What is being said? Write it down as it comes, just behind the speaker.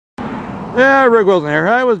Yeah, Rick Wilson here.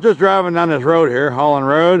 I was just driving down this road here, Holland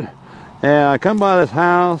Road, and I come by this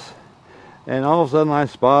house, and all of a sudden I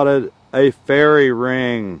spotted a fairy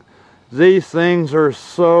ring. These things are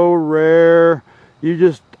so rare.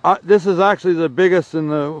 This is actually the biggest and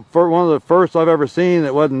one of the first I've ever seen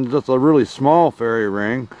that wasn't just a really small fairy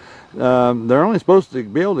ring. They're only supposed to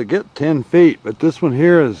be able to get 10 feet, but this one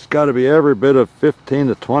here has got to be every bit of 15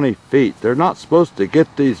 to 20 feet. They're not supposed to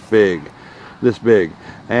get this big.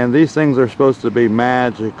 And these things are supposed to be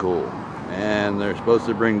magical, and they're supposed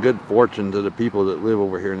to bring good fortune to the people that live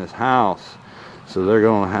over here in this house. So they're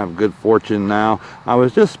going to have good fortune now. I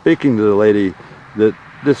was just speaking to the lady that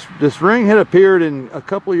this ring had appeared in a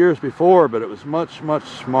couple of years before, but it was much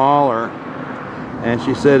smaller. And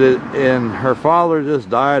she said her father just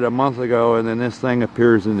died a month ago, and then this thing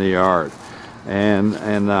appears in the yard. And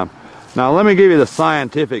now let me give you the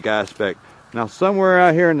scientific aspect. Now somewhere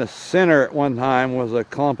out here in the center at one time was a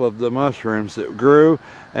clump of the mushrooms that grew,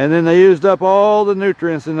 and then they used up all the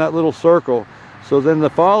nutrients in that little circle. So then the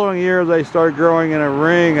following year they started growing in a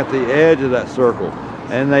ring at the edge of that circle.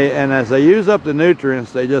 And as they use up the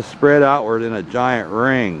nutrients, they just spread outward in a giant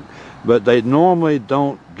ring. But they normally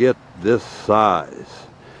don't get this size.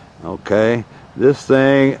 Okay? This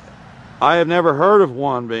thing, I have never heard of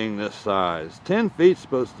one being this size. 10 feet is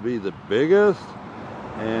supposed to be the biggest.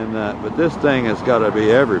 But this thing has got to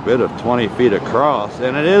be every bit of 20 feet across,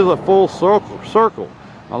 and it is a full circle.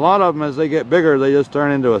 A lot of them, as they get bigger, they just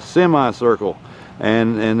turn into a semicircle,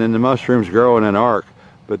 and then the mushrooms grow in an arc.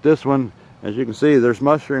 But this one, as you can see, there's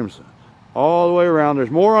mushrooms all the way around.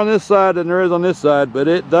 There's more on this side than there is on this side, but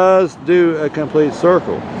it does do a complete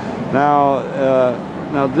circle.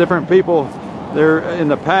 Now different people, in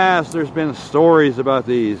the past, there's been stories about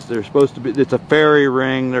these. They're supposed to be, it's a fairy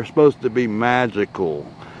ring. They're supposed to be magical.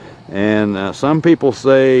 And some people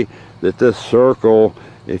say that this circle,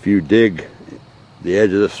 if you dig the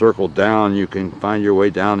edge of the circle down, you can find your way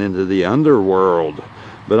down into the underworld.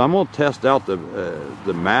 But I'm going to test out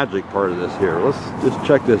the magic part of this here. Let's just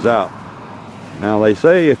check this out. Now they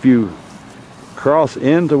say if you cross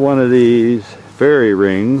into one of these fairy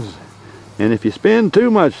rings, and if you spend too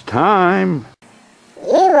much time,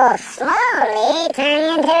 you will slowly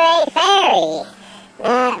turn into a fairy.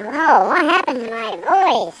 Oh, what happened to my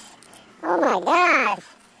voice? Oh my gosh.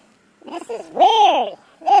 This is weird.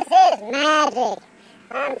 This is magic.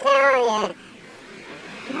 I'm telling you.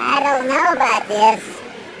 I don't know about this.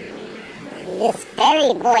 This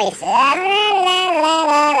fairy voice. Oh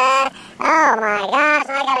my gosh,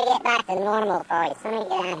 I gotta get back to normal voice. Let me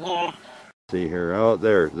get out here. See here, oh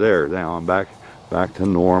there, now I'm back to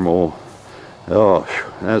normal. Oh,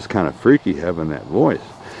 that's kind of freaky having that voice.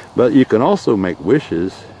 But you can also make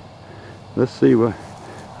wishes. Let's see what,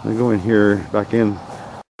 I go in here, back in.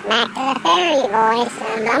 Back to the fairy voice,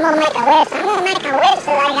 and I'm gonna make a wish. I'm gonna make a wish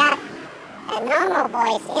that I got a normal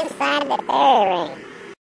voice inside the fairy ring.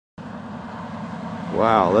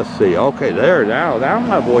 Wow, let's see. Okay, there, now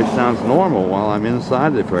my voice sounds normal while I'm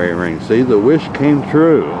inside the fairy ring. See, the wish came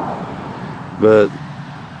true. But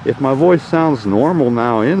if my voice sounds normal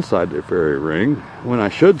now inside the fairy ring, when I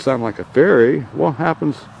should sound like a fairy, what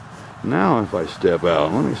happens now if I step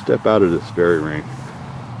out? Let me step out of this fairy ring.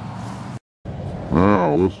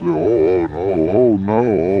 Now, let's see. Oh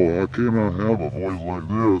no, I cannot have a voice like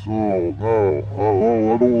this. Oh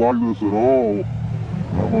no, I don't like this at all.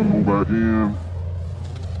 I'm gonna go back in.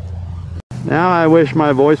 Now I wish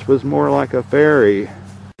my voice was more like a fairy. There,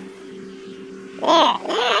 I got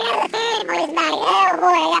the fairy voice back. Oh boy,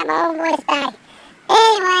 I got my own voice back.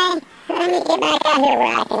 Anyway, let me get back out here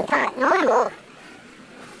where I can talk normal.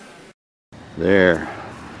 There,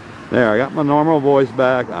 I got my normal voice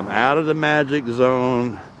back. I'm out of the magic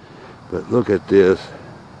zone. But look at this.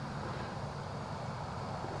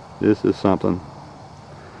 This is something.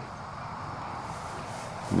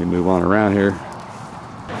 Let me move on around here.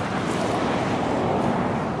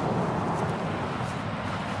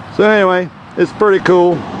 So anyway, it's pretty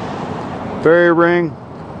cool. Fairy ring,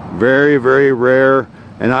 very rare,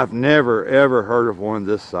 and I've never ever heard of one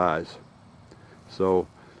this size. So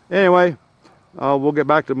anyway, we'll get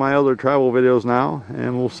back to my other travel videos now,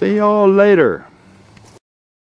 and we'll see y'all later.